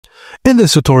In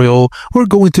this tutorial, we're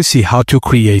going to see how to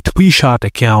create WeChat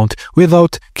account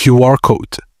without QR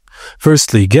code.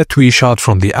 Firstly, get WeChat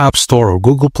from the App Store or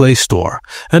Google Play Store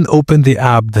and open the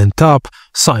app, then tap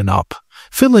Sign Up.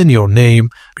 Fill in your name,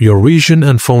 your region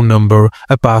and phone number,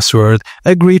 a password,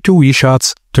 agree to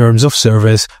WeChat's terms of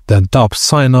service, then tap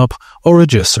Sign Up or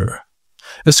Register.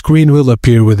 A screen will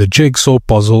appear with a jigsaw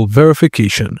puzzle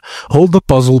verification. Hold the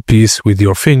puzzle piece with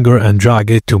your finger and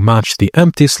drag it to match the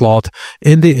empty slot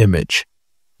in the image.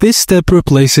 This step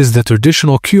replaces the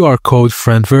traditional QR code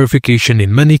friend verification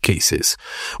in many cases.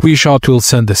 WeChat will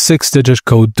send a 6-digit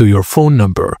code to your phone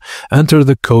number. Enter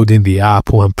the code in the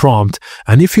app when prompted,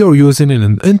 and if you're using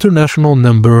an international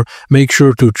number, make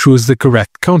sure to choose the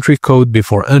correct country code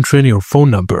before entering your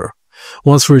phone number.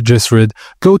 Once registered,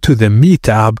 go to the Me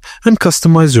tab and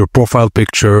customize your profile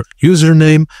picture,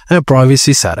 username, and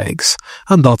privacy settings.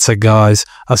 And that's it, guys,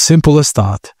 as simple as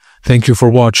that. Thank you for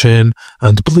watching,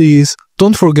 and please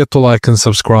don't forget to like and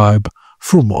subscribe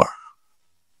for more.